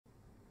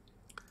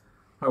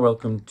Hi,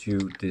 welcome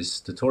to this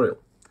tutorial.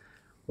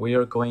 We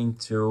are going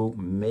to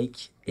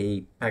make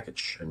a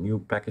package, a new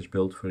package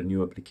build for a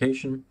new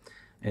application.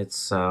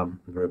 It's the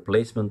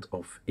replacement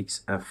of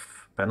XF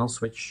panel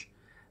switch,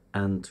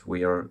 and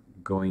we are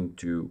going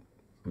to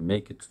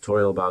make a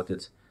tutorial about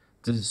it.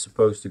 This is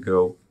supposed to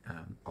go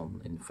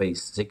in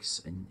phase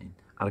 6 in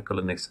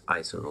ArcoLinux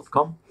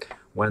ISO.com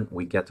when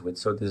we get to it.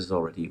 So this is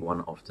already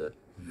one of the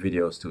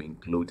videos to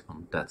include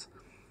on that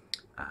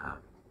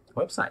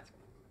website.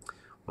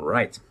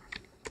 Right.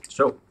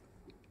 So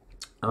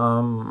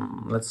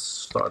let's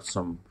start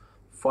some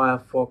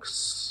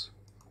Firefox.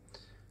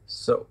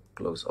 So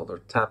close other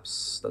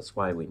tabs. That's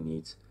why we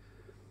need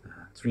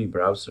 3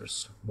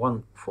 browsers,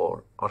 one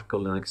for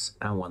ArcoLinux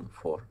and one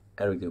for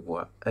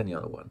any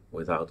other one,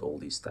 without all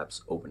these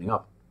tabs opening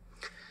up.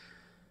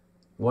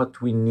 What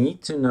we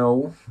need to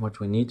know, what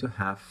we need to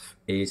have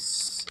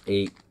is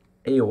a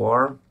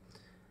AOR.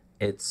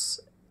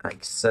 It's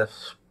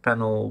XF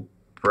panel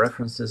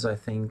preferences, I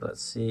think.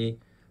 Let's see.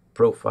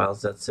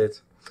 Profiles, that's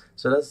it.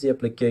 So that's the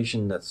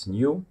application that's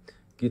new.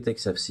 Git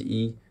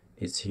XFCE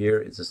is here,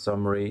 it's a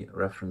summary,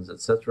 reference,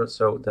 etc.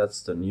 So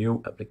that's the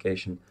new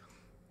application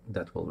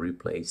that will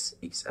replace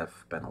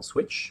XF panel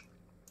switch.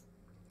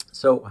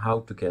 So how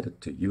to get it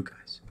to you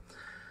guys?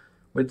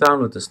 We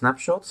download the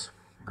snapshot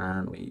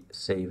and we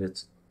save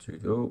it to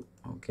do.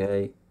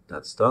 Okay,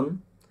 that's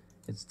done.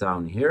 It's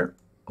down here.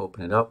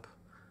 Open it up,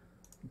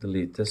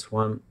 delete this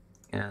one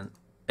and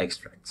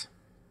extract.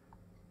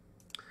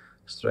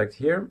 Extract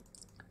here.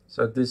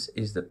 So this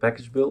is the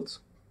package build.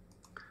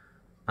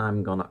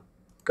 I'm gonna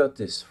cut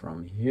this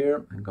from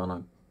here. I'm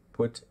gonna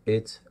put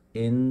it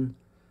in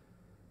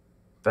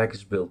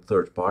package build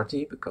third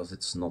party because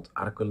it's not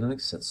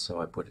ArcoLinux, so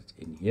I put it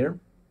in here.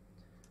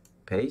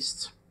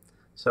 Paste.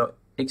 So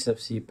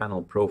XFC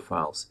panel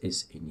profiles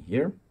is in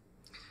here.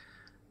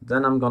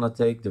 Then I'm gonna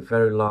take the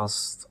very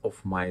last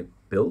of my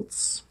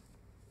builds.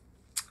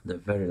 The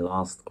very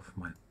last of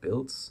my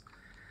builds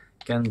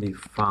can be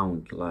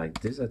found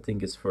like this. I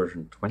think it's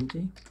version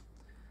 20.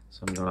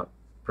 So I'm gonna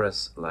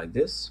press like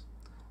this.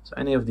 So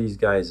any of these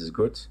guys is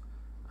good.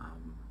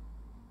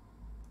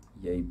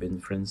 Yay bin,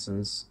 for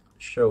instance,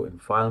 show in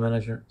file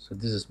manager. So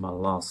this is my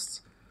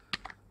last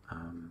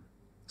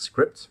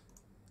script,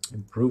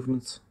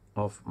 improvement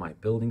of my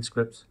building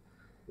script,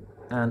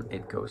 and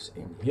it goes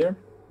in here.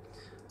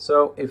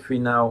 So if we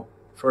now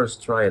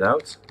first try it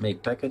out,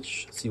 make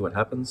package, see what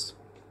happens.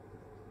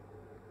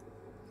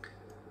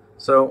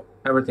 So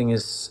everything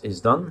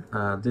is done.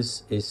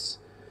 This is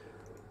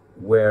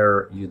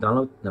where you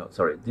download,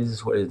 this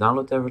is where you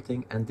download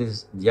everything, and this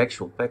is the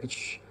actual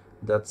package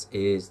that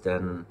is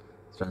then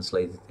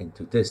translated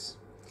into this.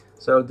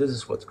 So this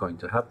is what's going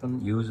to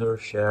happen. User,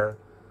 share,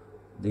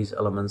 these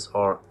elements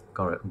are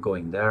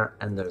going there,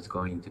 and there's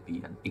going to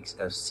be an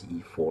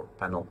XFCE4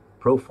 panel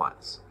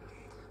profiles.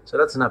 So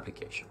that's an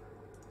application.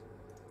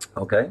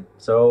 Okay,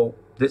 so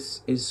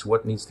this is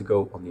what needs to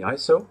go on the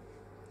ISO.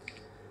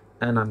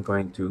 And I'm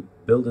going to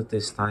build it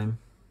this time.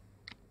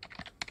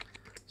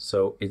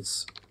 So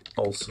it's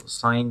also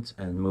signed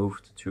and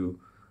moved to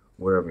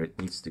wherever it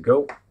needs to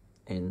go.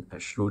 In a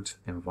root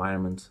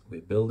environment,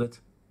 we build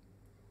it.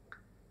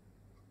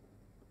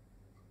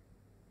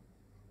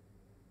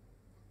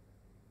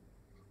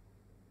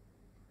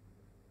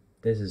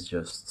 This is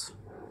just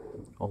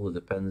all the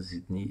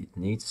dependencies it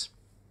needs.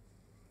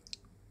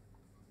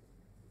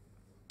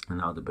 And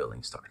now the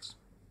building starts.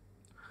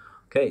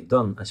 Okay,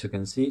 done. As you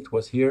can see, it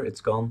was here,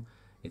 it's gone,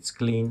 it's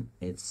clean.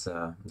 It's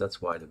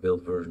that's why the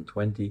build version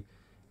 20.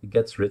 It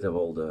gets rid of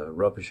all the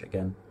rubbish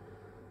again.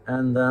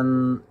 And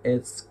then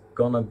it's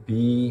gonna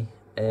be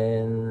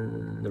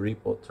in the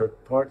repo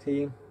third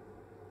party.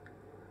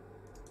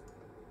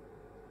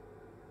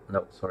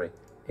 No, sorry,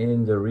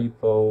 in the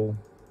repo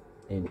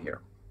in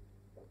here.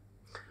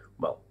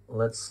 Well,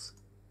 let's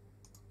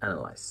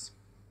analyze.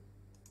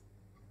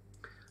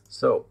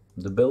 So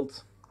the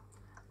build,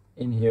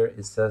 in here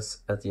it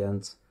says at the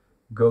end,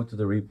 go to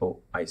the repo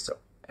ISO.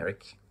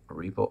 Eric,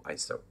 repo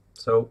ISO.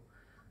 So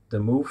the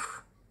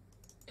move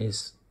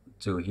is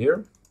to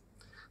here.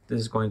 This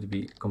is going to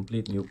be a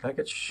complete new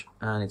package,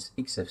 and it's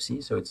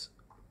XFC, so it's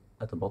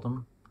at the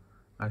bottom,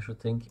 I should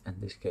think. In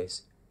this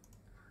case,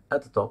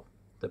 at the top,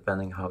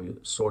 depending how you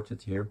sort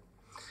it here.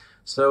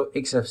 So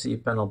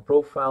XFC panel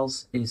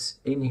profiles is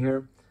in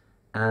here,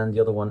 and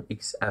the other one,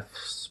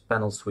 XF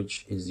panel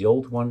switch, is the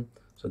old one.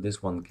 So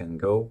this one can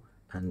go,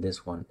 and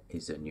this one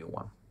is a new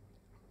one.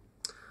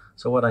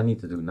 So what I need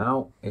to do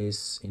now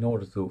is, in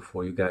order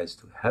for you guys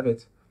to have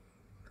it,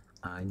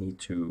 I need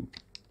to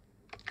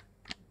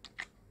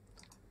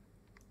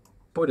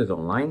put it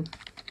online.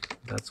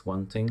 That's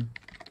one thing.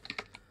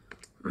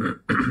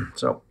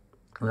 So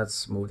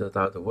let's move that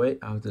out of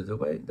the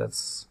way.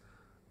 That's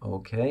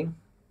okay.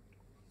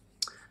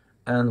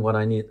 And what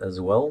I need as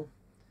well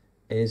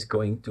is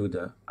going to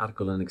the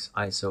ArcoLinux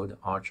ISO, the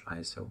Arch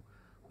ISO.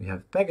 We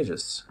have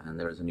packages, and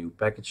there's a new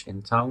package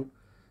in town.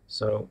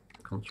 So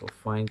Control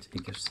find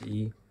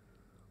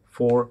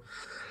XFCE4.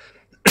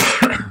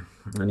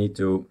 I need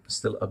to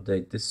still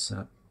update this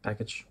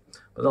package,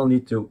 but I'll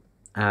need to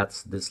add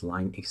this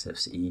line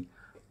xfce,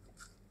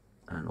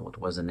 and what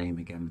was the name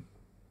again?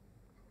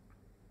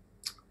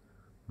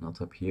 Not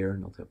up here,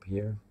 not up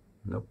here.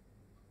 Nope.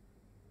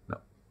 No.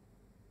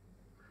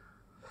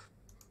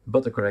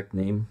 But the correct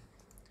name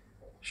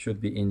should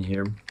be in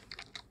here.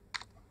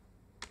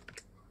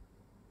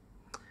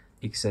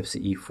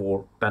 xfce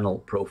for panel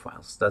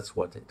profiles. That's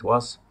what it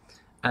was.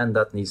 And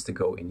that needs to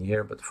go in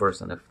here, but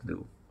first I have to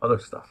do other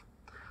stuff.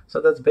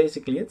 So that's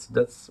basically it.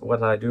 That's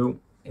what I do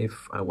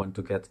if I want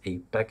to get a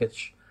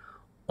package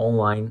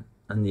online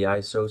in the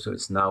ISO. So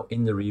it's now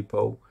in the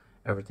repo.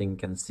 Everything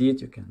can see it,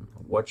 you can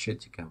watch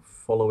it, you can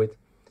follow it.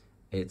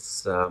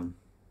 It's on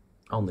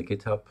the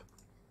GitHub,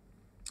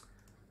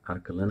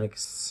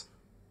 ArcoLinux,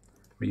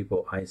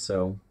 repo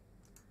ISO,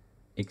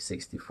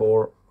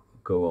 x64,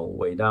 go all the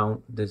way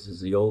down. This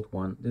is the old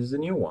one, this is the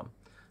new one.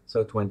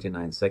 So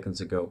 29 seconds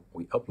ago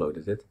we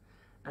uploaded it,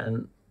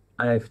 and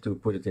I have to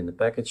put it in the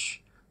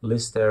package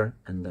list there,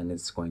 and then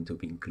it's going to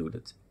be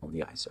included on the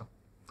ISO.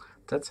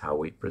 That's how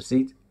we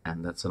proceed,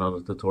 and that's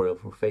another tutorial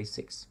for phase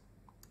 6.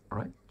 All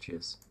right,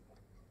 cheers.